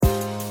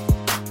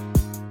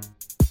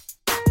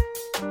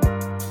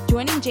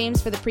Joining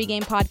James for the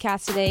pregame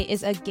podcast today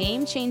is a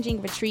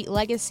game-changing retreat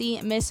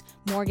legacy, Miss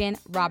Morgan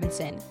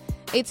Robinson.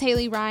 It's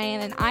Haley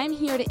Ryan, and I'm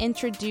here to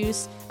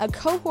introduce a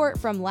cohort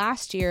from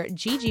last year,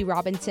 Gigi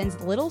Robinson's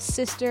little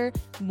sister,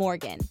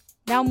 Morgan.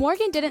 Now,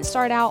 Morgan didn't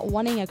start out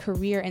wanting a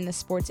career in the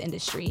sports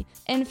industry.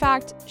 In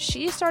fact,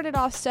 she started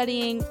off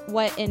studying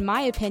what, in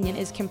my opinion,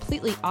 is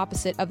completely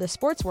opposite of the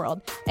sports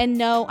world. And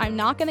no, I'm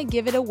not going to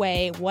give it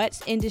away what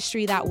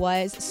industry that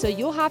was, so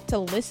you'll have to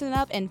listen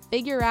up and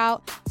figure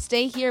out.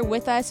 Stay here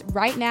with us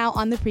right now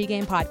on the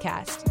pregame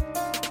podcast.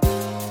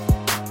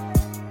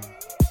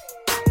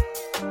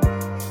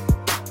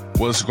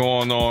 What's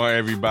going on,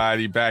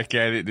 everybody? Back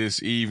at it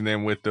this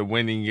evening with the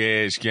Winning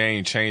Edge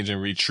Game Changing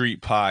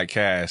Retreat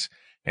podcast.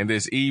 And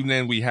this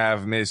evening we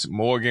have Miss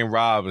Morgan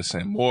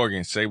Robinson.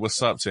 Morgan, say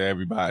what's up to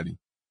everybody.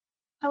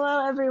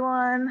 Hello,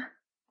 everyone.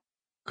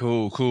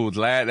 Cool.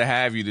 Glad to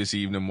have you this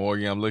evening,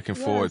 Morgan. I'm looking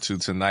forward to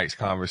tonight's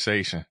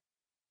conversation.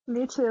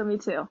 Me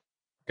too.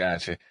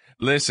 Gotcha.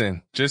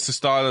 Listen, just to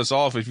start us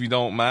off, if you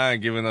don't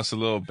mind giving us a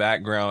little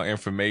background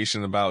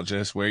information about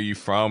just where you're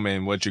from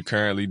and what you're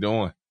currently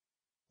doing.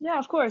 Yeah,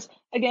 of course.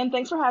 Again,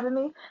 thanks for having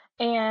me.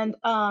 And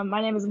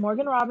my name is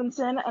Morgan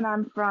Robinson, and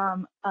I'm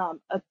from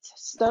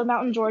Stone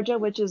Mountain, Georgia,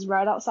 which is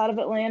right outside of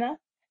Atlanta.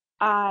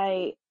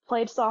 I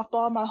played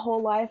softball my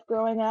whole life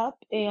growing up,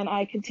 and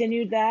I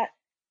continued that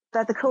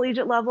at the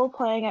collegiate level,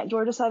 playing at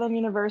Georgia Southern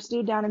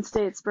University down in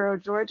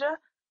Statesboro, Georgia.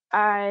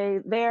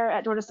 There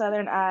at Georgia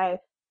Southern, I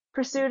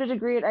pursued a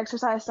degree in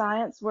exercise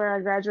science, where I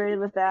graduated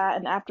with that.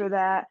 And after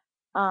that,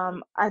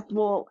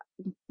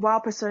 while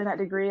pursuing that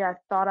degree, I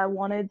thought I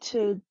wanted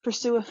to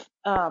pursue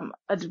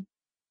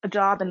a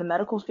job in the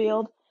medical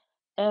field.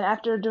 And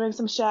after doing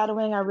some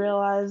shadowing, I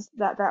realized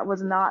that that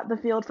was not the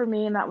field for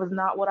me, and that was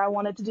not what I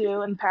wanted to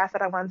do and the path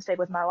that I wanted to take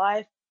with my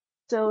life.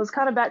 So it was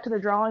kind of back to the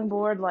drawing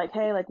board, like,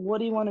 hey, like, what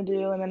do you want to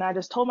do? And then I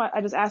just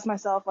asked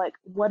myself, like,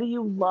 what do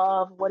you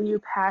love? What are you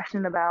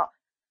passionate about?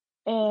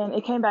 And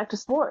it came back to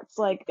sports.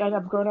 Like,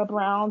 I've grown up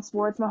around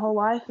sports my whole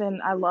life,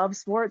 and I love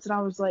sports. And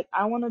I was like,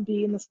 I want to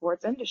be in the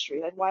sports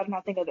industry. Like, why didn't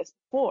I think of this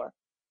before?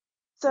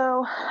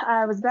 So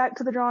I was back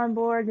to the drawing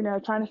board,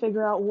 trying to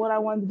figure out what I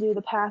wanted to do,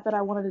 the path that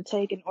I wanted to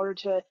take in order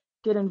to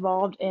get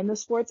involved in the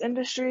sports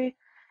industry.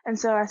 And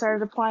so I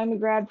started applying to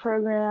grad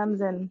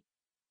programs, and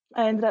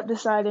I ended up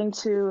deciding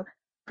to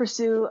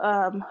pursue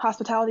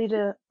hospitality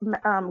to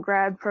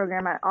grad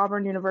program at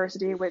Auburn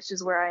University, which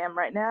is where I am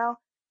right now.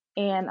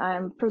 And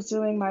I'm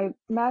pursuing my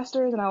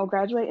master's, and I will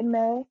graduate in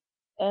May.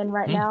 And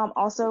right now I'm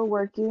also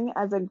working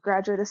as a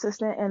graduate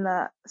assistant in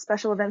the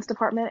special events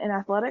department in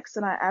athletics,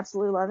 and I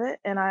absolutely love it.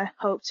 And I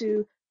hope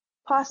to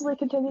possibly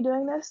continue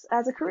doing this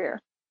as a career.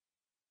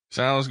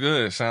 Sounds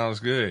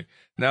good.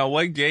 Now,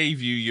 what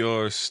gave you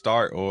your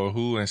start, or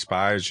who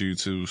inspired you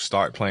to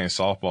start playing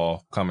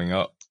softball coming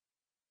up?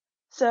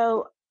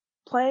 So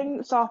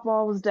playing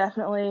softball was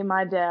definitely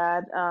my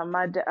dad.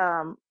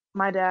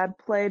 My dad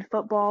played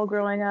football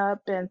growing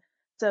up, and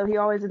so he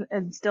always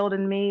instilled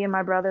in me and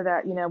my brother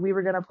that, we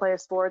were going to play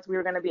sports, we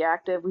were going to be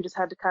active. We just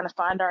had to kind of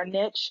find our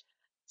niche.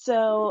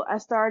 So I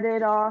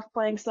started off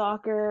playing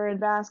soccer and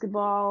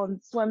basketball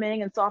and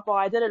swimming and softball.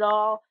 I did it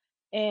all.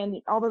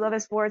 And all those other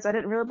sports I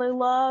didn't really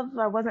love.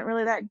 I wasn't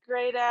really that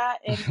great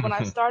at. And when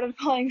I started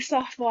playing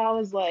softball,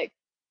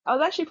 I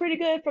was actually pretty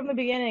good from the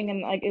beginning.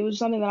 And like, it was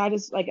something that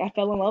I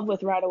fell in love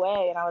with right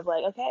away. And I was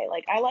like, okay,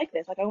 like, I like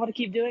this. Like, I want to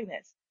keep doing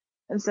this.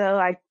 And so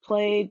I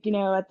played,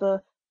 at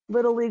the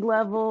little league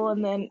level,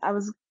 and then I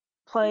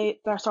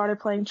started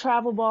playing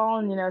travel ball,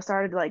 and,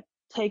 started like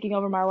taking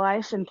over my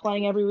life and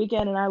playing every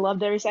weekend, and I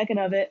loved every second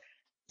of it.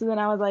 So then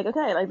I was like,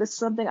 okay, like, this is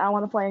something I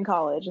want to play in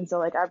college. And so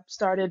like, I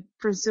started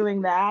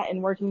pursuing that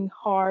and working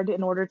hard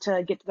in order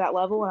to get to that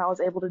level, and I was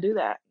able to do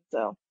that.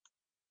 So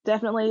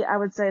definitely I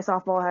would say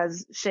softball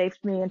has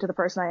shaped me into the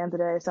person I am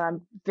today. So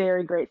I'm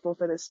very grateful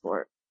for this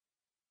sport.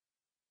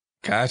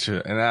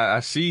 Gotcha. And I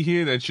see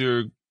here that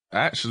you're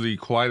actually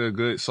quite a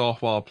good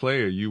softball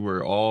player. You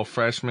were all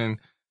freshman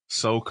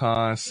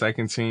SoCon,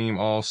 second team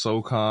all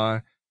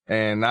SoCon.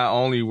 And not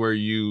only were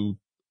you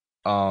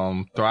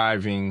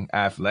thriving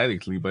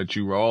athletically, but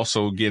you were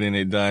also getting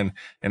it done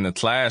in the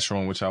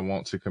classroom, which I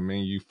want to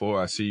commend you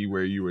for. I see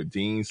where you were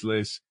dean's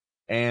list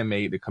and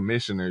made the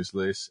commissioner's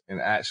list,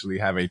 and actually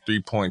have a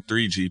 3.3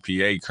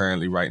 GPA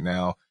currently right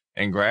now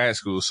in grad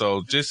school.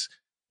 So just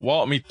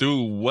walk me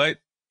through what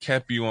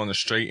kept you on the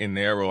straight and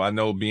narrow. I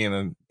know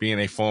being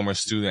a former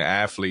student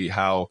athlete,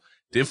 how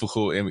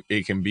difficult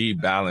it can be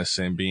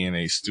balancing being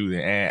a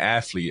student and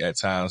athlete at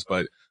times,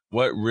 but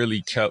what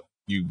really kept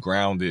you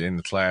grounded in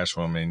the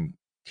classroom and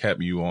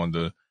kept you on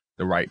the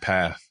right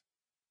path?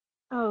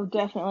 Oh,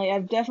 definitely.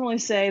 I'd definitely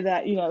say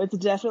that, it's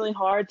definitely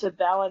hard to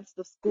balance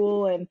the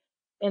school and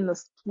the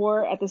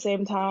sport at the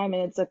same time.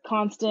 And it's a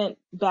constant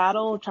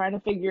battle trying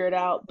to figure it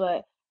out.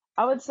 But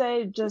I would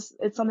say just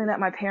it's something that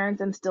my parents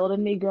instilled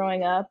in me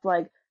growing up.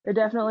 Like, they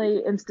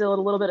definitely instilled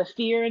a little bit of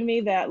fear in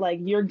me that, like,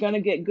 you're going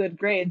to get good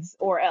grades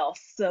or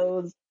else. So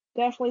it's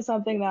definitely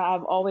something that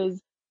I've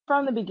always,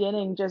 from the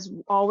beginning, just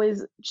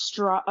always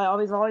strive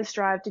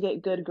to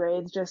get good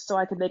grades just so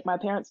I could make my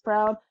parents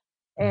proud.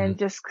 Hmm. and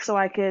just so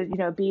I could,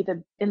 be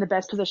in the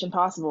best position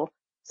possible.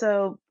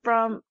 So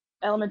from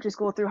elementary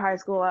school through high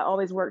school, I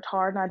always worked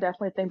hard, and I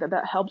definitely think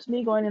that helped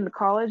me going into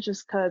college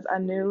just because I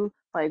knew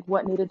like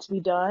what needed to be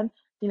done.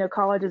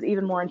 College is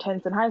even more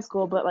intense than high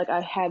school, but like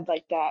I had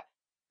like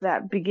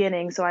that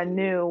beginning, so I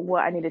knew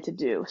what I needed to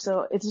do.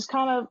 So it just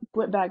kind of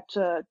went back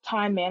to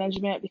time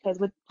management because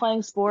with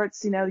playing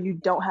sports, you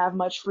don't have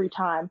much free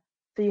time.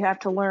 So you have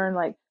to learn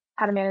like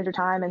how to manage your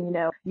time and,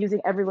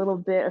 using every little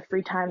bit of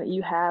free time that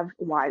you have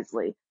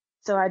wisely.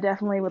 So I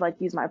definitely would like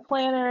use my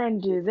planner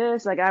and do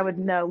this. Like I would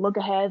know, look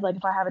ahead, like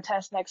if I have a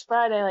test next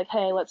Friday, like,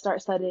 hey, let's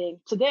start studying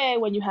today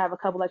when you have a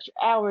couple extra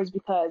hours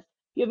because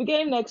you have a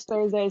game next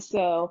Thursday.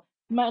 So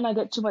you might not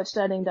get too much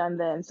studying done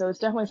then. So it's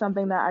definitely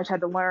something that I just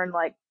had to learn,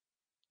 like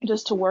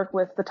just to work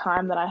with the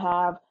time that I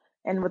have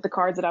and with the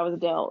cards that I was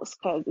dealt,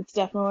 because it's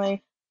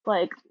definitely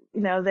like,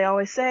 they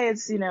always say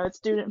it's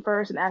student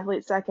first and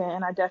athlete second.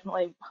 And I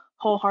definitely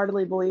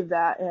wholeheartedly believe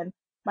that. And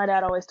my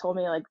dad always told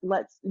me like,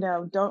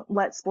 don't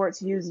let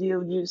sports use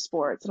you, use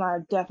sports. And I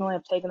definitely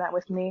have taken that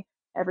with me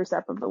every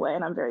step of the way.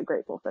 And I'm very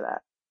grateful for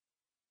that.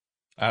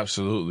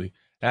 Absolutely.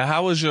 Now,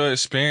 how was your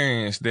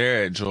experience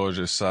there at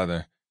Georgia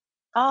Southern?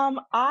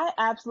 I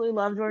absolutely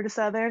love Georgia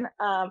Southern.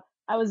 I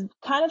was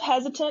kind of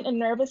hesitant and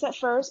nervous at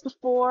first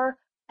before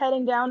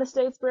heading down to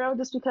Statesboro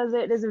just because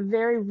it is a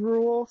very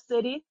rural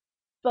city.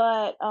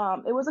 But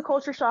it was a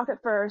culture shock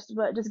at first,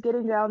 but just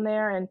getting down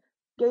there and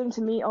getting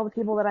to meet all the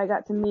people that I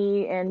got to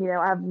meet, and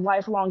I have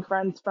lifelong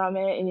friends from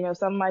it, and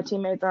some of my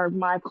teammates are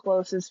my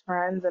closest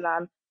friends, and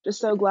I'm just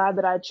so glad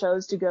that I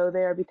chose to go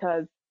there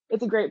because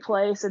it's a great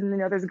place, and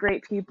there's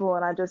great people,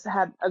 and I just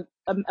had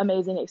an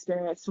amazing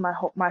experience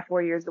for my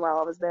 4 years while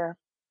I was there.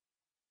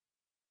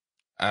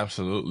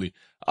 Absolutely.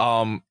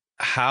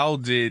 How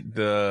did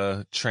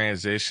the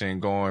transition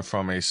going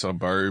from a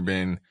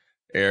suburban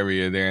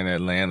area there in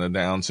Atlanta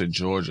down to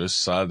Georgia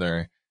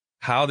Southern,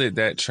 how did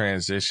that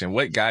transition,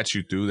 what got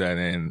you through that,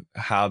 and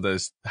how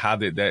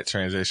did that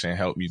transition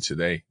help you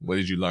today? What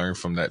did you learn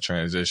from that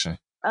transition?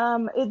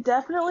 It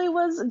definitely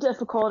was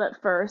difficult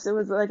at first. It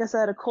was, like I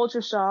said, a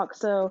culture shock.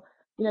 So,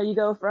 you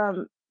go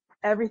from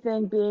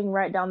everything being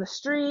right down the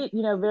street,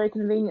 very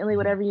conveniently, Mhm.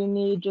 whatever you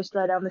need, just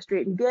right down the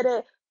street and get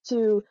it,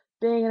 to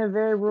being in a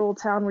very rural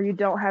town where you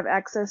don't have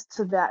access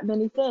to that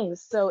many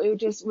things. So it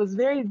just was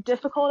very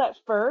difficult at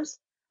first.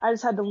 I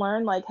just had to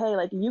learn, like, hey,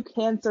 like you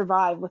can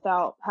survive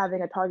without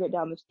having a Target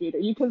down the street, or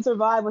you can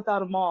survive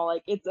without a mall.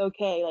 Like, it's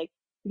okay. Like,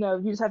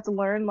 you just have to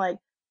learn, like,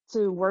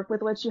 to work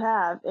with what you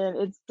have. And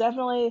it's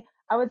definitely,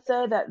 I would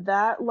say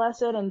that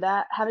lesson and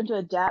that having to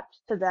adapt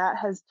to that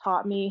has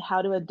taught me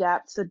how to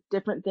adapt to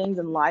different things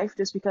in life,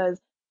 just because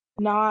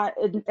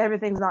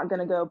everything's not going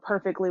to go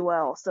perfectly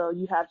well. So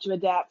you have to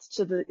adapt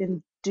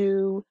and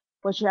do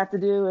what you have to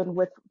do and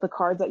with the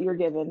cards that you're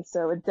given.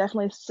 So I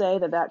definitely say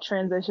that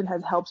transition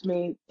has helped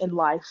me in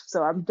life.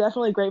 So I'm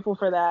definitely grateful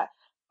for that.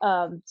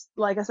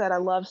 Like I said, I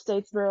love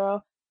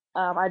Statesboro.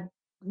 I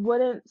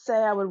wouldn't say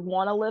I would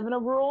want to live in a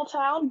rural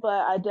town, but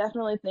I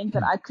definitely think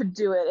that I could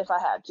do it if I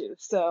had to.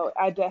 So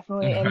I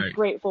definitely am Right.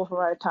 grateful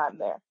for my time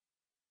there.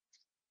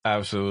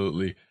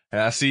 Absolutely.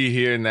 And I see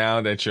here now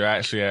that you're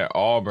actually at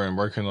Auburn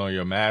working on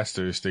your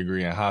master's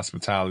degree in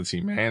hospitality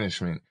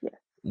management. Yeah.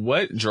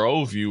 What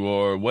drove you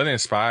or what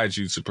inspired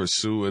you to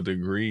pursue a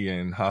degree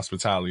in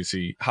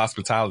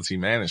hospitality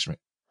management?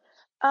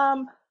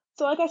 Um,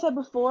 so like I said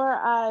before,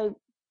 I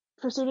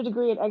pursued a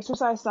degree in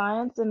exercise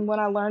science, and when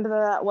I learned that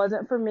that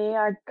wasn't for me,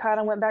 I kind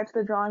of went back to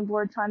the drawing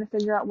board trying to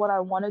figure out what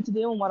I wanted to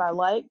do and what I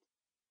liked.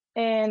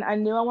 And I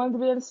knew I wanted to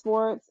be in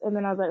sports, and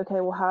then I was like,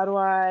 okay, well, how do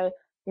I,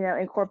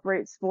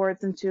 incorporate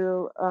sports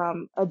into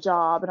a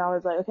job? And I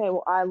was like, okay,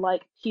 well, I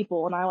like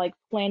people and I like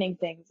planning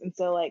things, and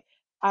so like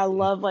I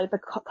love like the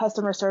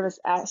customer service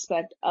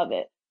aspect of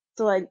it.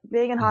 So like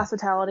being in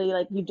hospitality,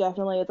 like you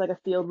definitely, it's like a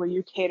field where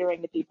you're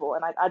catering to people,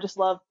 and I just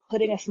love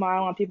putting a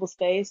smile on people's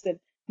face and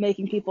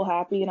making people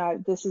happy.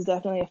 And this is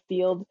definitely a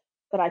field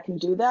that I can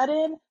do that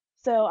in.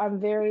 So I'm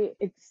very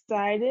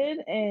excited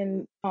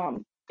and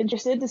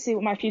interested to see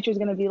what my future is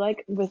going to be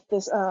like with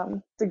this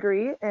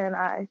degree, and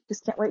I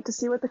just can't wait to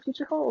see what the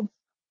future holds.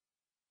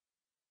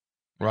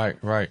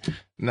 Right, right.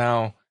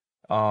 Now,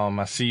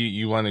 I see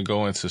you want to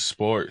go into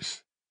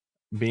sports.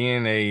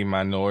 Being a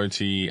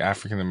minority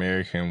African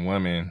American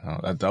woman,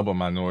 a double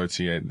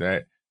minority at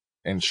that,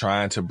 and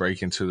trying to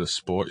break into the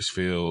sports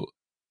field,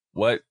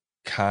 what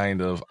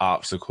kind of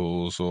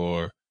obstacles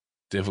or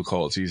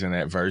difficulties and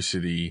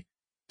adversity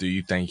do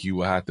you think you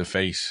will have to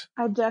face?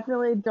 I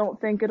definitely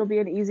don't think it'll be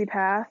an easy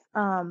path.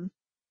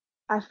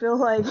 I feel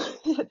like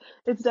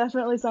it's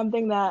definitely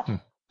something that, Hmm.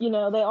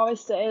 they always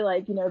say,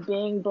 like,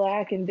 being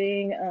black and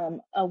being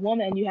a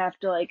woman, you have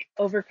to like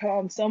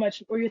overcome so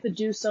much, or you have to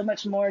do so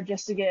much more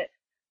just to get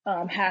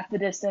half the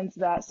distance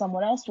that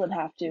someone else would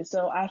have to.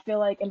 So I feel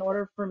like in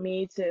order for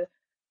me to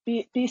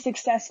be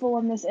successful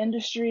in this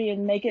industry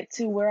and make it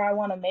to where I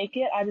want to make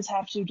it, I just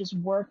have to just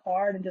work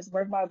hard and just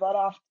work my butt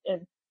off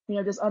and,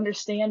 just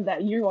understand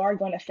that you are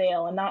going to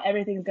fail and not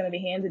everything's going to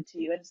be handed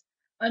to you. And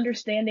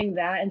understanding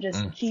that and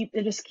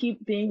Mm, just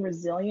keep being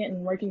resilient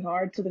and working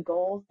hard to the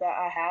goals that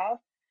I have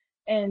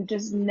and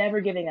just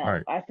never giving up,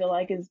 right. I feel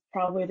like is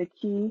probably the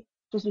key,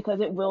 just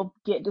because it will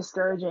get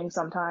discouraging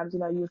sometimes.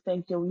 You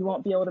think you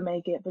won't be able to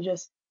make it, but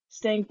just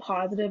staying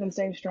positive and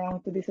staying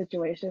strong through these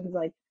situations.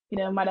 Like,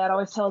 my dad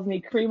always tells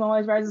me cream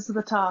always rises to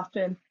the top.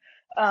 And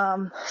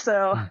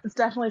so Mm. it's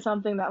definitely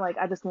something that like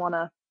I just want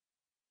to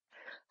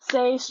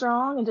stay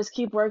strong and just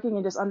keep working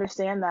and just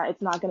understand that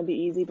it's not going to be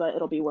easy, but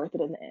it'll be worth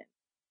it in the end.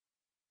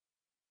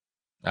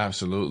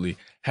 Absolutely.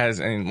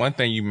 And one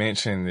thing you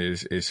mentioned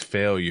is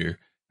failure.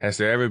 Has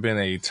there ever been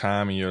a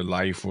time in your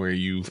life where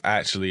you've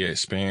actually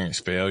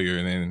experienced failure?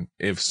 And then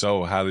if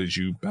so, how did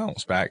you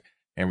bounce back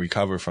and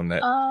recover from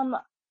that? Um,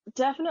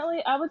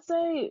 Definitely, I would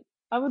say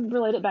I would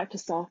relate it back to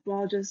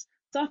softball. Just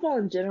softball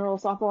in general,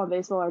 softball and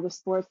baseball are just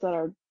sports that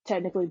are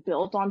technically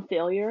built on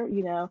failure.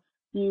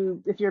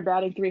 If you're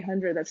batting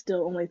 300, that's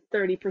still only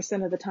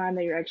 30% of the time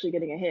that you're actually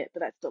getting a hit, but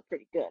that's still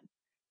pretty good.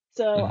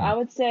 So I Hmm.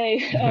 would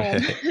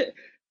say,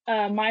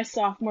 my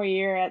sophomore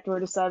year at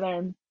Georgia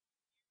Southern,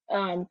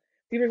 um,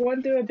 we were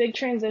going through a big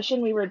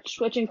transition. We were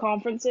switching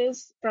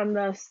conferences from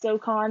the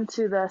SoCon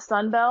to the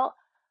Sun Belt.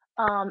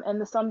 And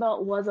the Sun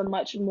Belt was a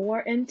much more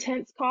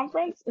intense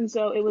conference. And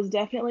so it was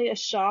definitely a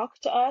shock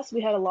to us.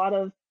 We had a lot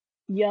of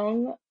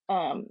young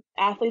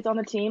athletes on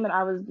the team,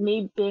 and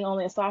me being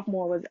only a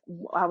sophomore,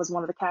 I was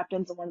one of the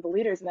captains and one of the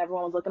leaders, and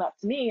everyone was looking up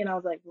to me. And I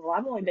was like, well,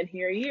 I've only been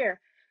here a year.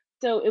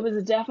 So it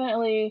was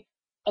definitely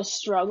a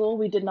struggle.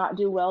 We did not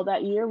do well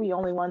that year. We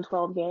only won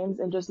 12 games,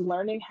 and just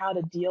learning how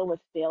to deal with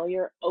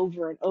failure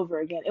over and over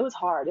again. It was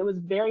hard. It was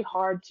very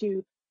hard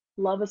to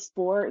love a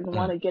sport and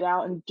want Mm. to get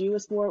out and do a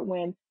sport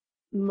when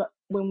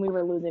we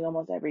were losing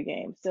almost every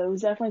game. So it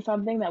was definitely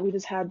something that we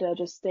just had to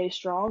just stay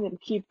strong and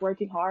keep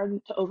working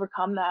hard to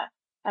overcome that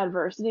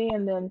adversity.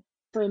 And then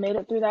so we made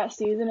it through that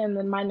season. And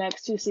then my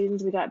next two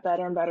seasons, we got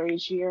better and better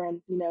each year.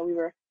 And, we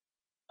were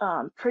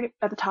pretty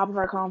at the top of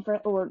our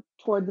conference or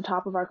toward the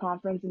top of our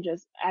conference and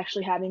just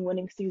actually having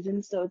winning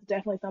seasons. So it's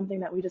definitely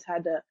something that we just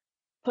had to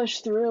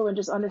push through and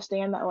just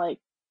understand that like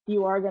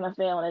you are going to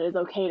fail and it is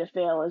okay to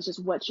fail. It's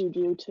just what you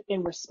do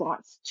in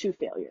response to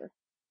failure.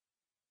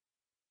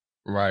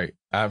 Right.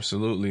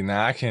 Absolutely.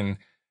 Now I can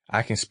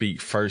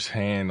speak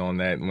firsthand on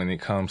that when it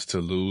comes to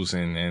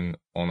losing and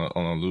on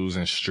a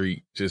losing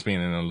streak, just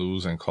being in a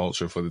losing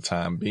culture for the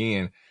time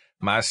being.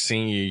 My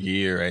senior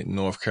year at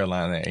North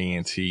Carolina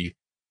A&T,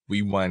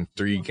 we won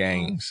 3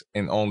 games,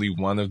 and only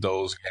one of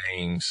those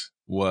games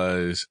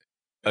was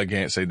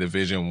against a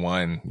Division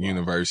I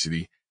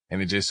university.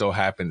 And it just so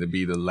happened to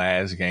be the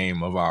last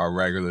game of our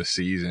regular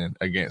season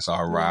against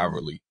our Wow.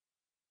 rivalry.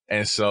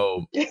 And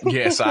so,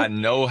 yes, I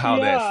know how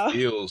that Yeah.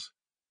 feels.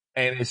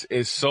 And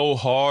it's so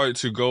hard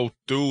to go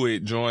through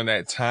it during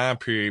that time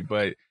period.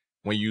 But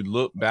when you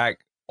look back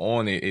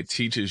on it, it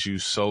teaches you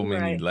so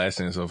many Right.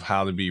 lessons of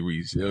how to be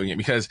resilient,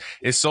 because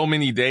it's so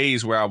many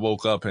days where I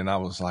woke up and I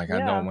was like, I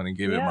don't Yeah. want to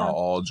give it my Yeah.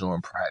 all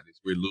during practice.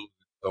 We're losing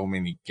so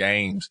many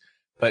games.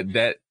 But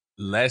that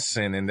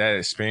lesson and that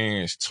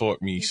experience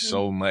taught me Hmm.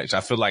 so much.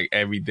 I feel like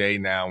every day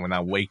now when I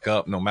wake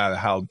up, no matter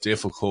how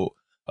difficult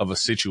of a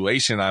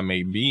situation I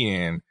may be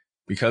in,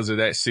 because of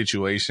that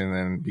situation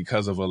and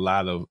because of a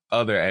lot of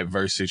other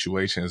adverse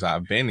situations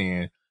I've been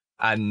in,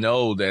 I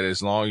know that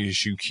as long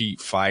as you keep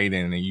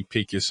fighting and you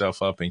pick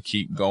yourself up and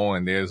keep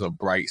going, there's a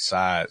bright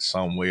side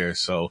somewhere.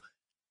 So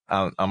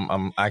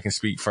I can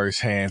speak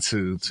firsthand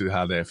to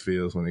how that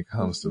feels when it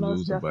comes to Most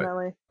losing, but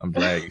definitely. I'm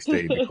glad you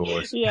stayed the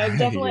course. Yeah,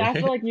 definitely. I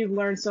Yeah. feel like you've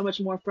learned so much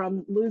more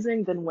from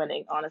losing than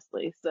winning,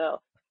 honestly. So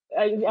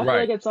I feel like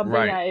Right. it's something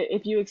Right. that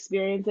if you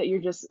experience it, you're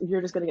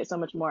just gonna get so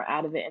much more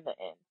out of it in the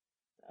end.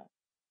 So.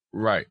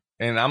 Right.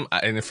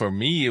 And for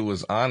me, it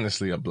was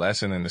honestly a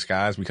blessing in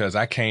disguise because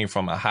I came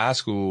from a high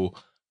school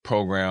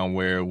program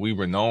where we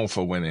were known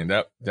for winning.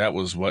 That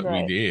was what we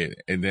Right.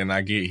 did. And then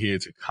I get here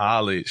to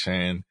college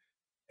and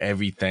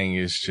everything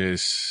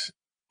it's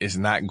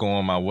not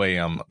going my way.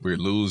 We're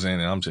losing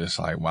and I'm just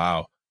like,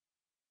 wow,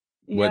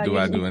 what Yeah, do you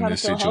I just, you do in kind of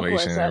this feel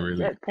situation? helpless And at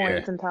really, yeah,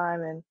 points in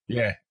time, and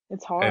yeah,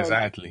 it's hard.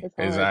 exactly. It's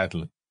hard.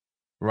 Exactly.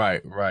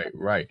 Right, right,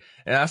 right.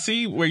 And I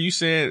see where you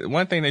said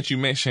one thing that you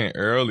mentioned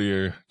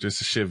earlier, just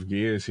to shift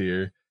gears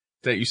here,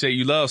 that you say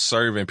you love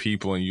serving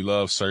people and you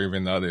love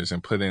serving others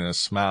and putting a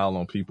smile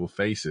on people's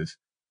faces.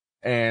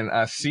 And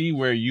I see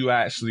where you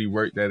actually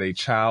worked at a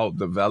child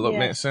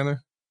development Yes.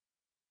 center.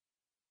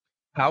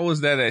 How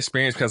was that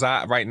experience? Because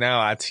right now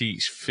I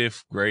teach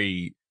 5th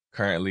grade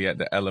currently at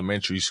the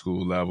elementary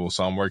school level.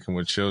 So I'm working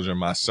with children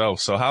myself.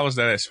 So how was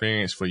that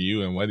experience for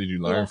you and what did you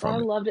learn Yes, I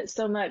from it? loved it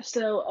so much.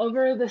 So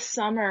over the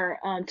summer,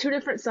 2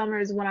 different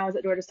summers when I was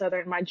at Georgia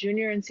Southern, my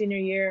junior and senior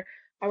year,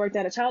 I worked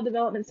at a child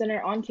development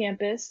center on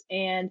campus,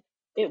 and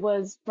it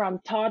was from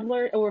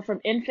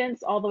from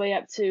infants all the way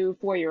up to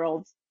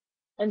 4-year-olds.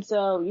 And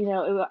so,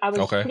 I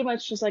was Okay. pretty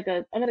much just like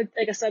a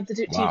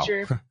substitute Wow.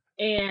 teacher,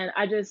 and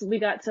we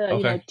got to,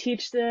 Okay.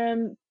 teach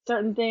them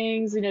certain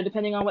things,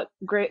 depending on what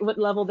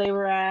level they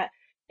were at.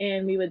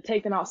 and we would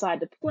take them outside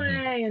to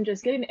play, and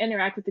just getting to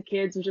interact with the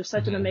kids was just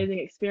such an amazing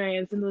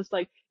experience. And it was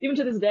like, even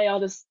to this day, I'll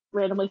just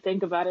randomly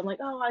think about it. I'm like,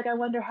 oh, like I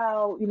wonder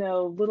how,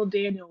 little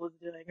Daniel was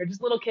doing, or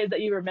just little kids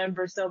that you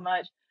remember so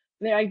much.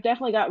 And I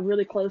definitely got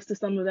really close to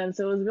some of them.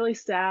 So it was really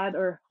sad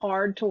or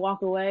hard to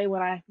walk away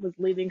when I was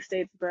leaving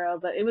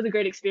Statesboro, but it was a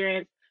great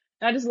experience.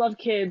 And I just love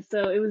kids.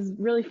 So it was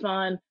really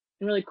fun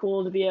and really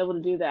cool to be able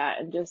to do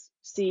that and just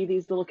see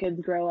these little kids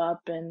grow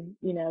up and,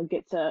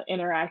 get to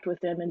interact with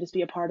them and just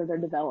be a part of their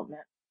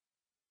development.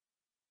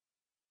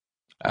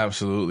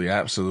 Absolutely,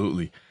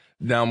 absolutely.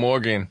 Now,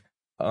 Morgan,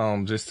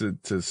 just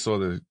to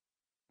sort of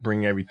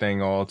bring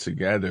everything all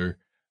together,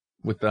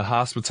 with the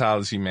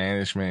hospitality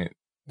management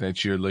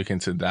that you're looking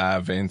to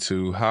dive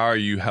into, how are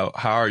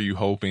you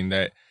hoping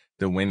that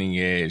the Winning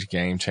Edge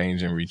Game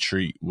Changing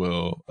Retreat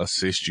will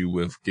assist you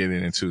with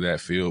getting into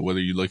that field? What are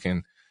you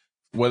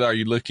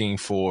looking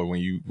for when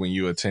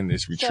you attend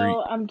this retreat?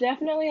 So I'm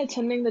definitely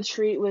attending the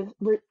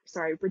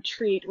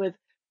retreat with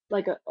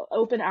like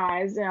open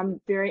eyes, and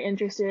I'm very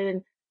interested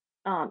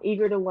and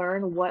eager to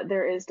learn what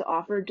there is to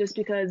offer. Just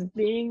because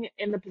being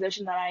in the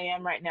position that I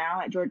am right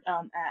now at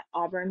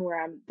Auburn,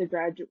 where I'm the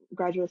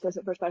graduate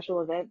assistant for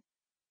special events,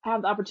 I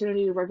have the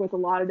opportunity to work with a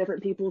lot of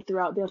different people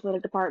throughout the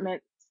athletic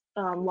department.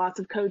 Lots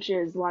of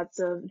coaches, lots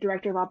of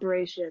director of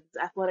operations,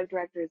 athletic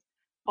directors,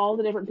 all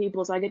the different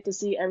people. So I get to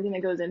see everything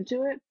that goes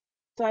into it.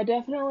 So I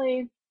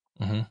definitely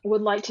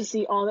would like to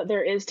see all that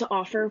there is to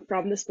offer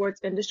from the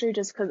sports industry,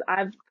 just because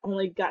I've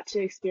only got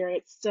to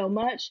experience so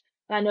much.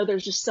 And I know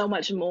there's just so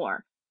much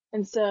more.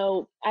 And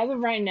so as of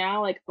right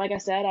now, like I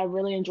said, I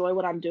really enjoy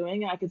what I'm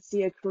doing. I could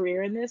see a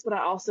career in this, but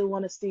I also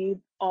want to see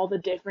all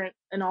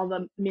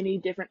the many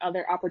different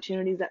other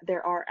opportunities that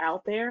there are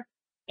out there.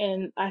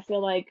 And I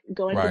feel like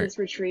going to this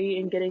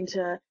retreat and getting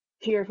to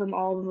hear from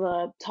all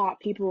the top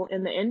people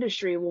in the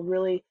industry will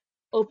really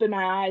open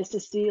my eyes to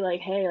see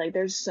like, hey, like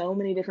there's so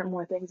many different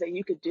more things that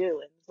you could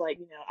do. And it's like,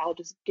 I'll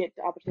just get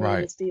the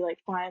opportunity to see, like,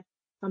 find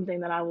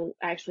something that I will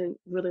actually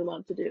really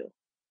love to do.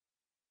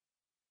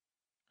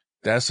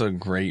 That's a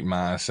great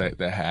mindset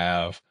to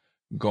have.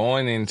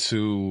 Going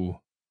into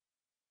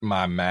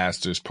my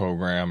master's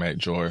program at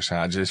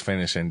Georgetown, I just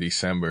finished in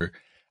December.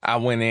 I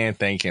went in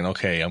thinking,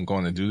 okay, I'm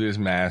going to do this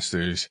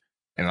master's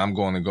and I'm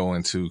going to go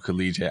into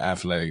collegiate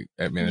athletic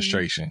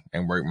administration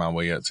and work my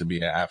way up to be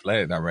an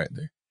athletic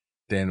director.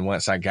 Then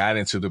once I got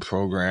into the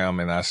program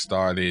and I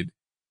started,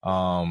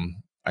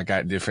 I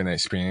got different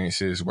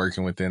experiences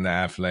working within the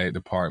athletic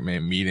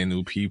department, meeting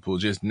new people,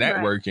 just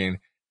networking.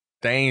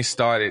 Things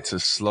started to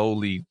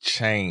slowly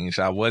change.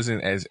 I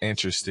wasn't as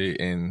interested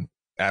in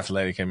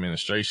athletic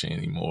administration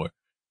anymore.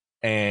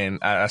 And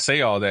I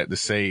say all that to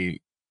say,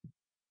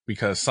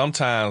 because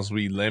sometimes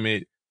we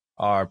limit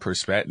our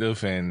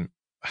perspective and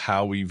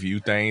how we view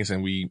things,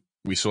 and we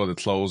sort of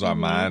close our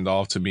mind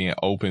off to being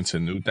open to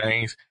new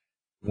things,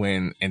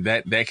 and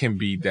that can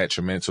be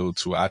detrimental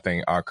to, I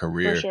think, our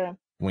career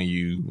when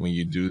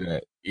you do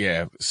that.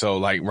 Yeah. So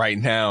like right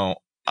now,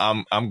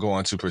 I'm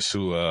going to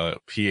pursue a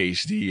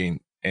PhD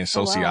in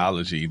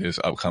sociology this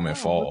upcoming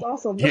fall.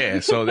 That's awesome. Yeah.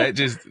 So that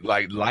just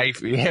like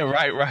life. Yeah.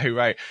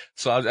 Right.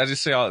 So I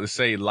just say all to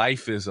say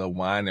life is a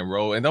winding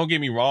road, and don't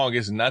get me wrong.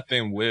 It's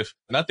nothing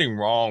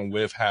wrong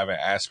with having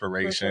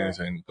aspirations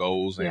and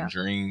goals and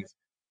dreams,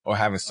 or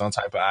having some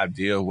type of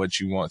idea of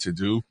what you want to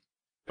do.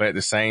 But at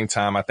the same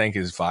time, I think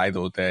it's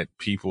vital that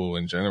people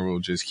in general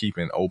just keep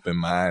an open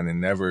mind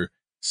and never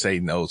say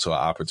no to an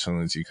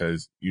opportunity,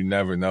 because you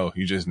never know.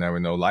 You just never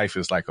know. Life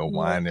is like a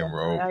winding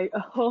road. I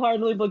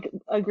wholeheartedly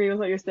agree with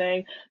what you're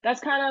saying. That's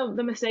kind of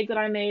the mistake that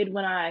I made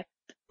when I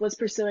was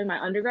pursuing my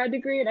undergrad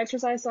degree in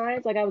exercise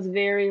science. Like I was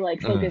very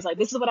like focused, like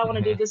this is what I want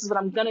to do. This is what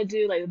I'm going to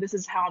do. Like this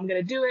is how I'm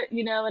going to do it,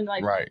 and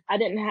like I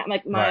didn't have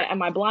like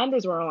my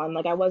blinders were on.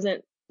 Like I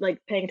wasn't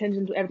like paying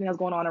attention to everything that was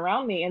going on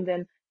around me. And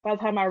then by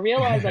the time I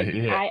realized like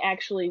I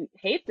actually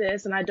hate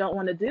this and I don't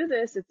want to do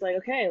this, it's like,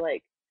 okay,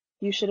 like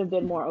you should have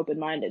been more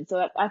open-minded.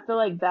 So I feel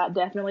like that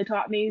definitely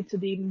taught me to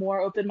be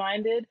more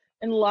open-minded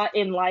in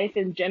life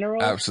in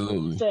general.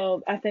 Absolutely.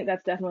 So I think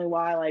that's definitely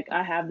why like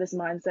I have this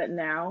mindset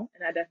now,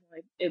 and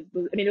it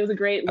was a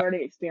great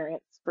learning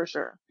experience for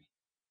sure.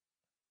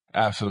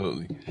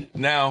 Absolutely.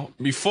 Now,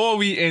 before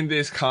we end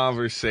this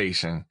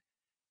conversation,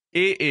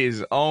 it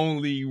is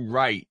only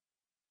right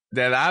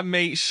that I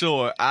make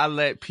sure I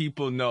let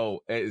people know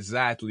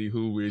exactly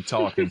who we're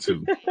talking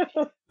to.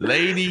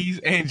 Ladies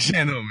and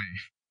gentlemen,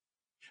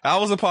 I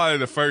was a part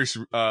of the first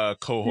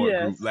cohort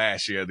group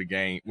last year of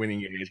the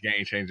Winning Edge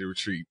Game Changer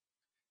Retreat.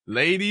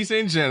 Ladies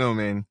and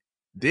gentlemen,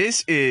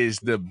 this is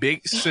the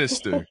big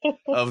sister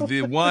of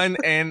the one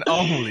and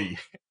only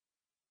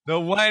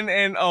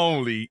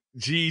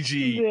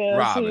Gigi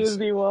Robinson. She is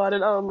the one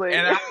and only.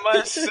 And I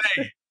must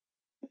say,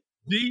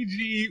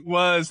 Gigi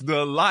was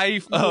the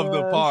life of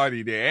the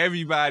party there.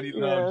 Everybody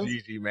loved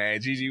Gigi, man.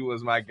 Gigi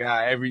was my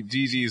guy.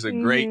 Gigi is a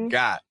great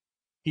guy.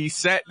 He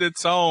set the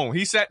tone.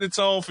 He set the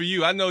tone for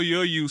you. I know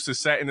you're used to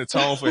setting the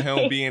tone for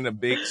him being a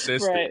big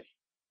sister.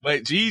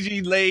 But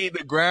Gigi laid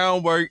the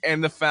groundwork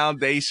and the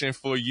foundation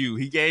for you.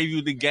 He gave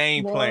you the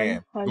game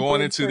plan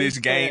going into this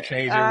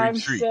game-changing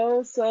retreat.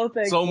 I'm so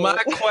thankful. So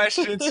my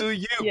question to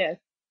you, yes.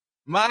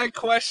 My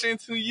question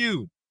to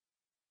you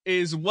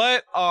is,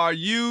 what are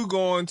you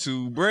going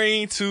to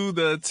bring to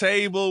the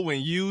table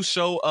when you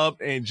show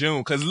up in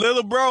June? Because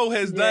little bro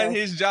has done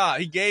his job.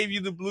 He gave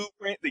you the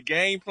blueprint, the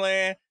game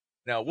plan.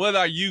 Now, what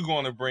are you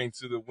going to bring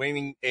to the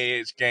Winning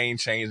Edge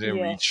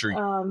game-changing retreat?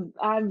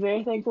 I'm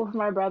very thankful for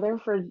my brother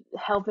for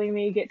helping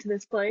me get to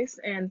this place.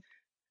 And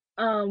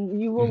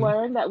you will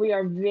learn that we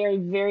are very,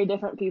 very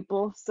different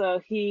people. So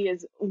he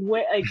is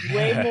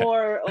way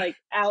more like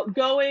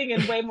outgoing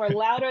and way more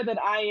louder than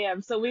I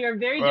am. So we are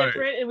very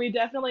different, and we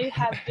definitely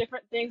have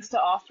different things to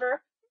offer.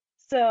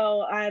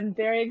 So I'm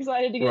very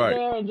excited to get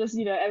there and just,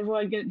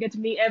 everyone get to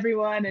meet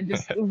everyone, and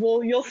just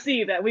you'll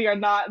see that we are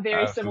not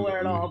very similar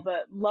at all,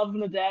 but love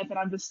him to death. And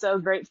I'm just so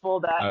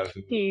grateful that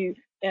he,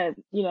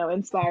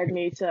 inspired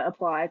me to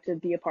apply to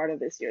be a part of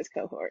this year's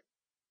cohort.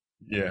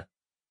 Yeah.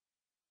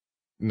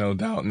 No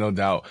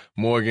doubt.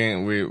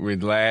 Morgan, we're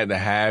glad to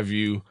have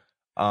you.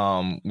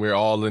 We're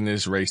all in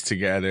this race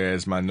together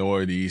as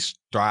minorities,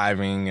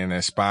 striving and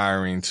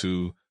aspiring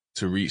to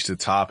reach the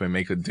top and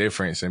make a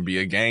difference and be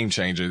a game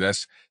changer.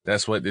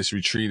 That's what this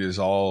retreat is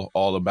all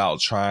about,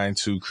 trying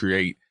to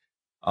create,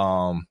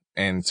 and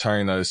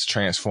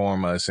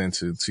transform us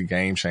into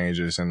game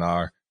changers in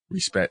our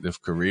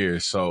respective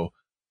careers. So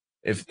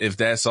if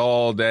that's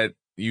all that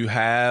you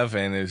have,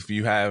 and if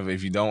you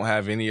don't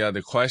have any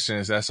other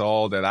questions, that's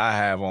all that I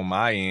have on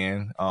my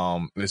end.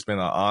 It's been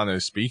an honor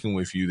speaking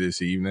with you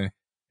this evening.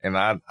 And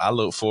I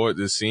look forward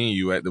to seeing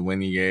you at the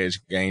Winning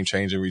Edge Game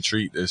Changing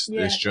Retreat this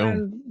June.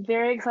 I'm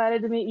very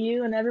excited to meet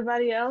you and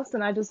everybody else.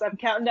 And I'm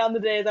counting down the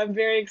days. I'm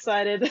very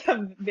excited.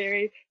 I'm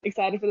very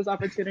excited for this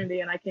opportunity,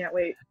 and I can't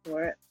wait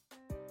for it.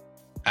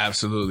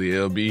 Absolutely.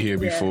 It'll be here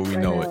before we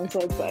know it. I'm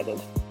so excited.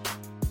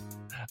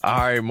 All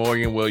right,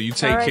 Morgan. Well, you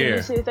take care.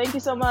 You too. Thank you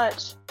so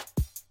much.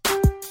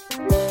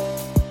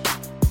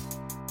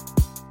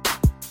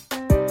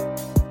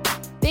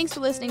 Thanks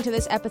for listening to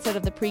this episode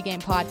of the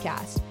Pregame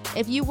Podcast.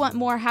 If you want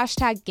more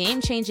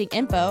 #game-changing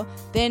info,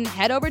 then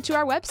head over to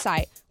our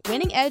website,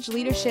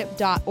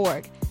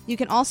 winningedgeleadership.org. You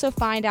can also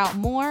find out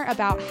more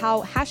about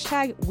how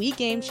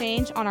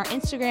 #WeGameChange on our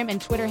Instagram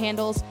and Twitter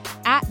handles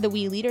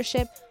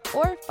 @TheWeLeadership,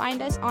 or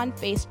find us on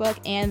Facebook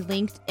and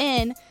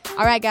LinkedIn.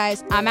 All right,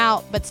 guys, I'm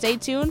out, but stay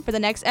tuned for the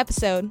next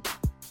episode.